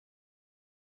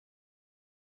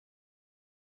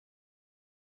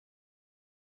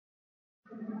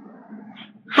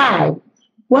Hi,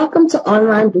 welcome to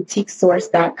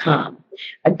OnlineBoutiqueSource.com,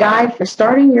 a guide for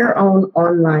starting your own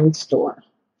online store.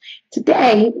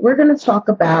 Today, we're going to talk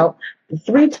about the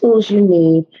 3 tools you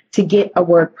need to get a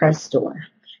WordPress store.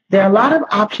 There are a lot of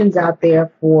options out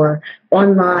there for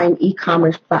online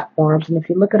e-commerce platforms, and if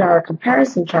you look at our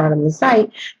comparison chart on the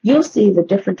site, you'll see the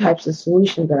different types of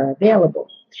solutions that are available.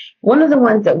 One of the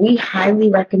ones that we highly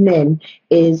recommend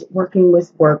is working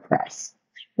with WordPress.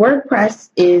 WordPress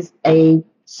is a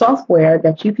software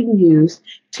that you can use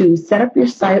to set up your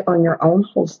site on your own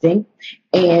hosting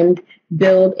and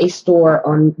build a store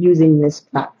on using this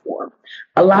platform.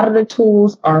 A lot of the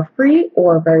tools are free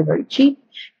or very, very cheap.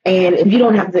 And if you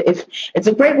don't have it's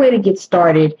a great way to get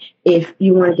started if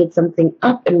you want to get something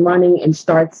up and running and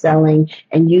start selling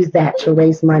and use that to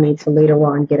raise money to later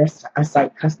on get a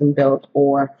site custom built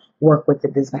or work with the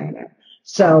designer.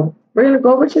 So we're going to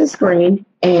go over to the screen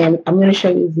and I'm going to show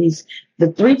you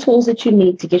the 3 tools that you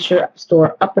need to get your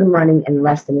store up and running in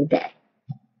less than a day.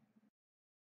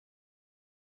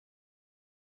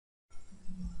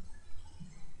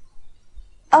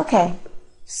 Okay,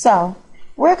 so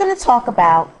we're going to talk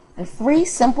about the 3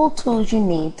 simple tools you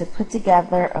need to put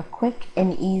together a quick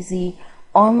and easy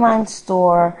online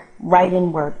store right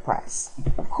in WordPress.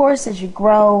 Of course, as you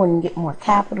grow and get more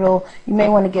capital, you may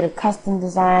want to get a custom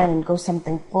design and go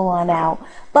something full on out.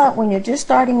 But when you're just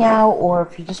starting out, or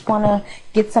if you just want to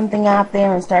get something out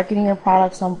there and start getting your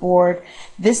products on board,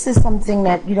 this is something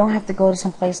that you don't have to go to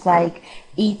some place like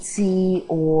Etsy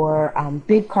or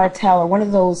Big Cartel or one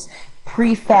of those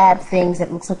prefab things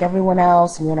that looks like everyone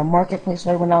else, and you're in a marketplace for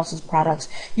everyone else's products.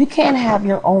 You can have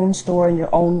your own store in your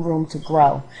own room to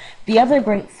grow. The other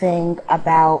great thing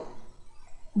about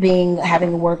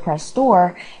having a WordPress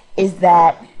store is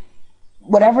that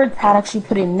whatever products you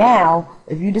put in now,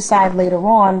 if you decide later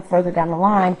on, further down the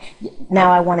line,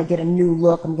 now I want to get a new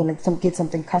look, I'm going to get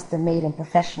something custom made and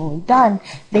professionally done,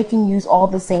 they can use all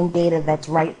the same data that's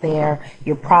right there.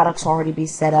 Your products already be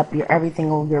set up,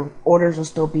 your orders will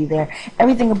still be there.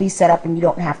 Everything will be set up and you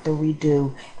don't have to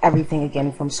redo everything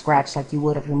again from scratch like you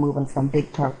would if you're moving from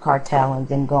Big Cartel and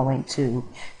then going to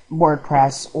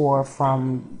WordPress, or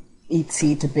from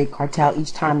Etsy to Big Cartel.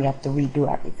 Each time you have to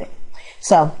redo everything.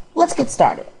 So let's get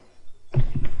started.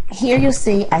 Here you'll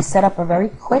see I set up a very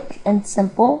quick and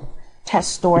simple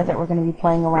test store that we're going to be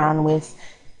playing around with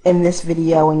in this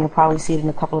video, and you'll probably see it in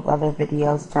a couple of other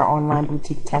videos. It's our online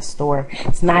boutique test store.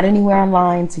 It's not anywhere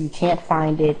online, so you can't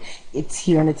find it. It's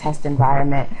here in a test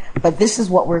environment. But this is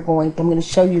what I'm going to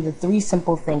show you the 3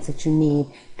 simple things that you need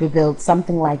to build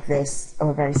something like this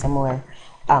or very similar.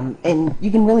 And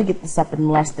you can really get this up in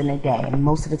less than a day, and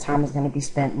most of the time is going to be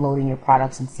spent loading your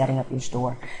products and setting up your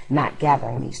store, not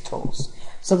gathering these tools.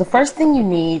 So the first thing you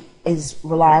need is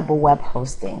reliable web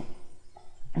hosting.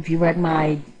 If you read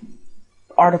my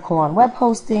article on web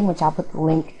hosting, which I'll put the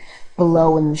link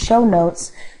below in the show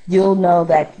notes, you'll know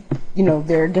that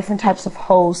there are different types of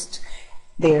hosts.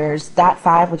 There's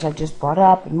 .5, which I just brought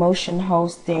up, Motion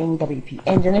Hosting, WP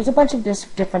Engine. There's a bunch of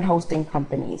different hosting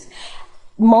companies.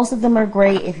 Most of them are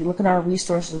great. If you look at our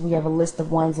resources, we have a list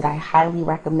of ones that I highly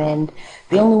recommend.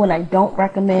 The only one I don't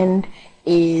recommend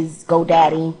is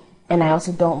GoDaddy, and I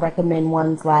also don't recommend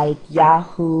ones like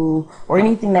Yahoo or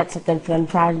anything that's going to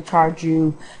try to charge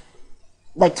you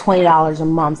like $20 a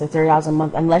month or $30 a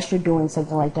month, unless you're doing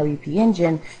something like WP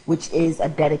Engine, which is a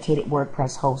dedicated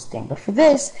WordPress hosting. But for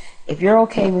this, if you're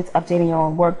okay with updating your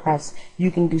own WordPress, you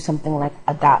can do something like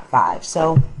a .5.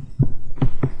 So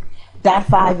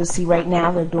 .5, you'll see right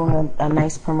now they're doing a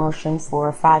nice promotion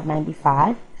for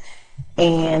 $5.95,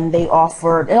 and they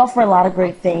offer a lot of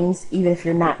great things even if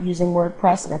you're not using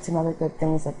WordPress. That's another good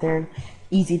thing, is that they're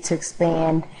easy to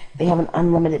expand. They have an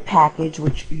unlimited package,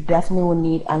 which you definitely will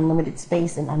need unlimited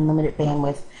space and unlimited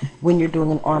bandwidth when you're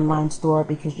doing an online store,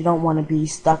 because you don't want to be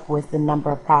stuck with the number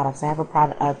of products. I have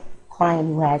a client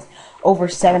who has over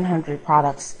 700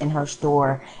 products in her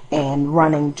store and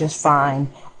running just fine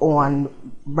on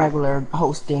regular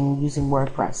hosting using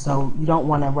WordPress. So you don't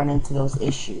want to run into those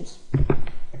issues.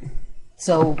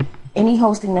 So any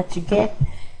hosting that you get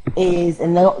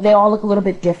and they all look a little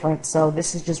bit different, so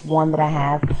this is just one that I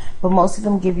have, but most of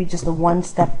them give you just a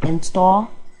one-step install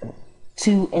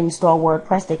to install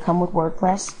WordPress. They come with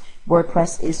WordPress.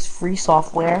 WordPress is free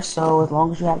software, so as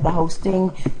long as you have the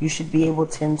hosting, you should be able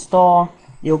to install.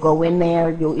 You'll go in there,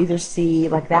 you'll either see,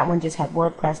 like that one just had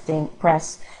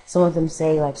WordPress, some of them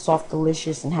say like Soft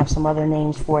Delicious and have some other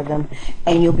names for them,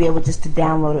 and you'll be able just to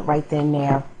download it right then and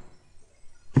there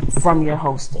from your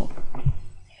hosting.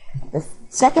 The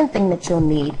second thing that you'll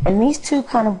need, and these two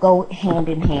kind of go hand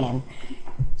in hand,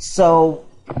 so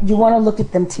you want to look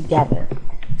at them together.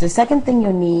 The second thing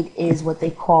you'll need is what they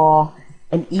call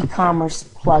an e-commerce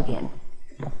plugin.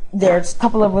 There's a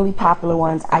couple of really popular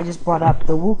ones. I just brought up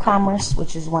the WooCommerce,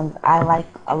 which is one that I like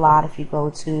a lot. If you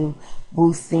go to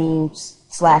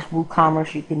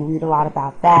WooThemes/WooCommerce, you can read a lot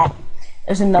about that.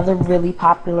 There's another really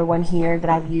popular one here that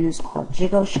I've used called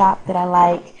Shop that I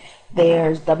like.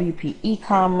 There's WP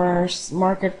eCommerce,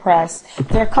 Wordpress.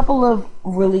 There are a couple of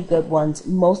really good ones.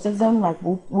 Most of them, like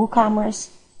WooCommerce,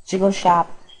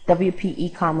 Shop,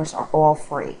 WP eCommerce, are all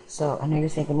free. So I know you're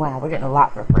thinking, wow, we're getting a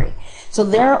lot for free. So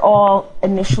they're all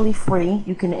initially free.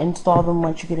 You can install them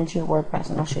once you get into your WordPress,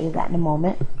 and I'll show you that in a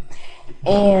moment.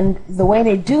 And the way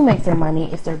they do make their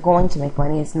money, if they're going to make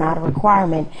money, it's not a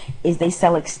requirement, is they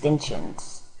sell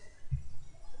extensions.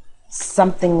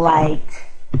 Something like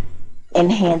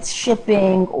enhanced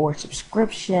shipping or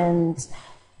subscriptions,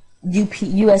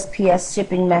 USPS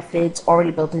shipping methods already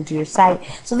built into your site.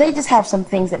 So they just have some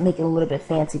things that make it a little bit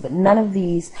fancy, but none of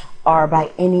these are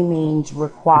by any means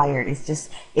required. It's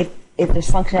just if there's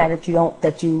functionality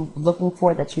that you're looking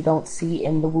for that you don't see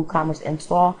in the WooCommerce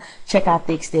install, check out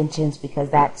the extensions because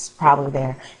that's probably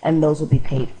there, and those will be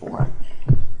paid for.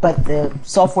 But the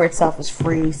software itself is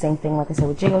free. Same thing, like I said,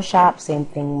 with Shop. Same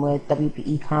thing with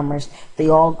WP eCommerce. They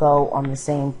all go on the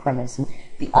same premise.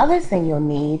 The other thing you'll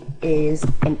need is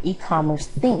an e-commerce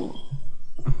theme.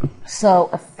 So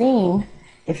a theme,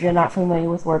 if you're not familiar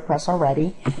with WordPress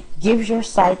already, gives your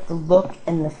site the look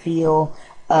and the feel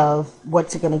of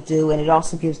what's it going to do, and it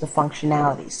also gives the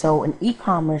functionality. So an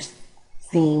e-commerce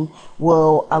theme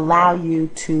will allow you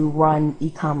to run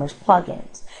e-commerce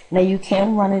plugins. Now you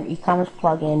can run an e-commerce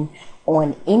plugin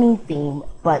on any theme,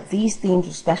 but these themes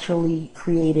are specially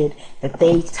created that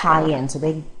they tie in, so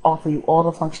they offer you all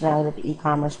the functionality that the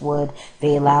e-commerce would.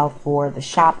 They allow for the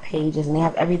shop pages, and they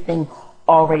have everything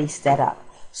already set up.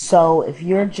 So if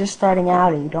you're just starting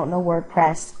out and you don't know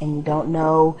WordPress and you don't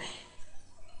know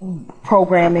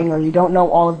programming or you don't know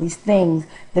all of these things,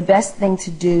 the best thing to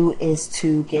do is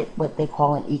to get what they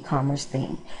call an e-commerce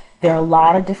theme. There are a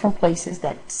lot of different places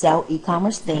that sell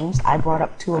e-commerce themes. I brought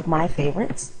up two of my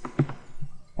favorites.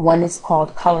 One is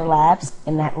called Color Labs,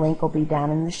 and that link will be down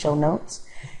in the show notes.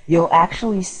 You'll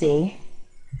actually see,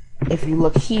 if you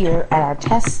look here at our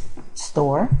test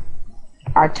store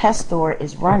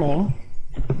is running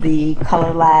the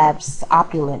Color Labs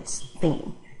Opulence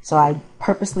theme. So I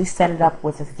purposely set it up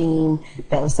with a theme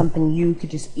that was something you could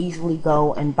just easily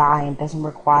go and buy and doesn't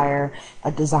require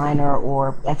a designer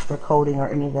or extra coding or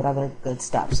any of that other good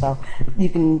stuff. So you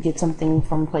can get something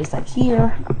from a place like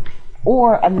here,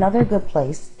 or another good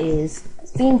place is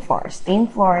ThemeForest.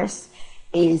 ThemeForest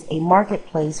is a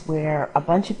marketplace where a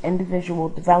bunch of individual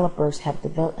developers have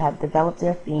developed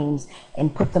their themes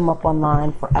and put them up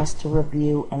online for us to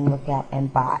review and look at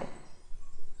and buy.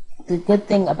 The good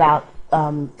thing about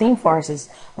ThemeForest is,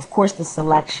 of course, the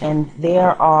selection.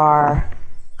 There are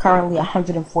currently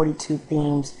 142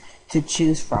 themes to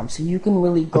choose from, so you can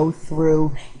really go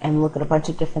through and look at a bunch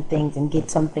of different things and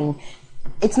get something.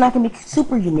 It's not going to be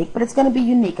super unique, but it's going to be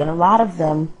unique, and a lot of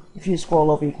them, if you scroll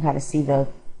over, you can kind of see the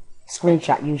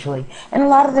screenshot usually, and a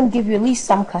lot of them give you at least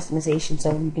some customization.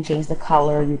 So you can change the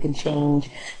color, you can change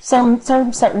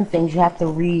certain things. You have to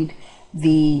read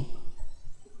the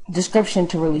description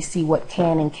to really see what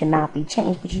can and cannot be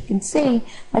changed, but you can see,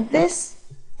 like this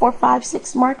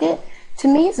 456 Market, to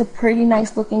me is a pretty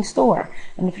nice looking store,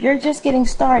 and if you're just getting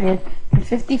started for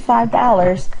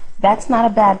 $55, that's not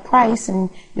a bad price, and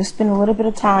you'll spend a little bit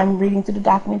of time reading through the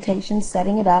documentation,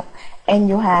 setting it up, and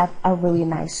you'll have a really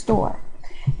nice store.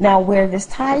 Now, where this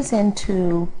ties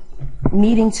into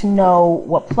needing to know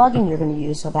what plugin you're going to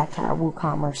use, so back to our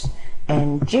WooCommerce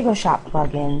and Shop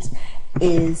plugins,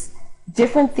 is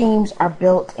different themes are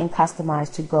built and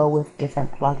customized to go with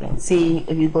different plugins. See,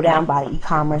 if you go down by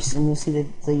e-commerce and you'll see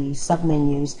the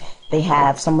sub-menus, they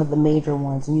have some of the major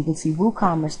ones, and you can see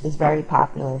WooCommerce is very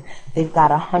popular. They've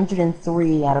got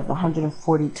 103 out of the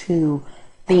 142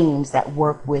 themes that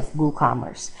work with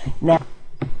WooCommerce. Now,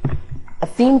 a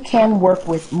theme can work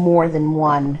with more than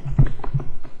one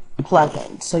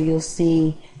plugin, so you'll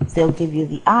see they'll give you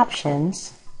the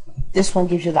options. This one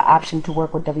gives you the option to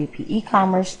work with WP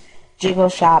eCommerce,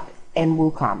 Shop, and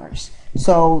WooCommerce.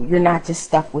 So you're not just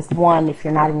stuck with one. If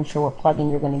you're not even sure what plugin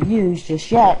you're going to use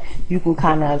just yet, you can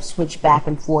kind of switch back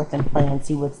and forth and play and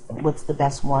see what's the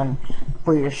best one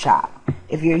for your shop.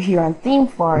 If you're here on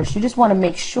ThemeForest, you just want to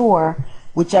make sure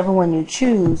whichever one you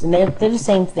choose, and they're the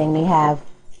same thing. They have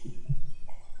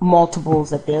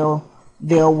multiples that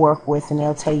they'll work with, and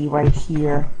they'll tell you right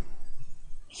here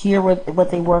what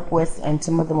they work with, and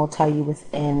some of them will tell you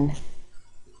within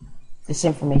this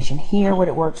information here what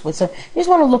it works with. So you just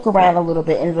want to look around a little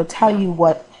bit, and it'll tell you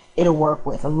what it'll work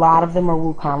with. A lot of them are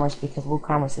WooCommerce because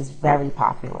WooCommerce is very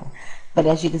popular. But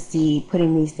as you can see,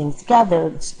 putting these things together,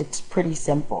 it's pretty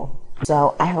simple.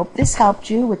 So I hope this helped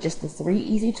you with just the 3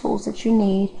 easy tools that you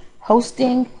need: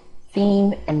 hosting,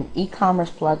 theme, and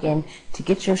e-commerce plugin to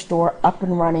get your store up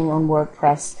and running on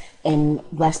WordPress in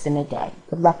less than a day.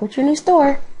 Good luck with your new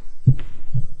store.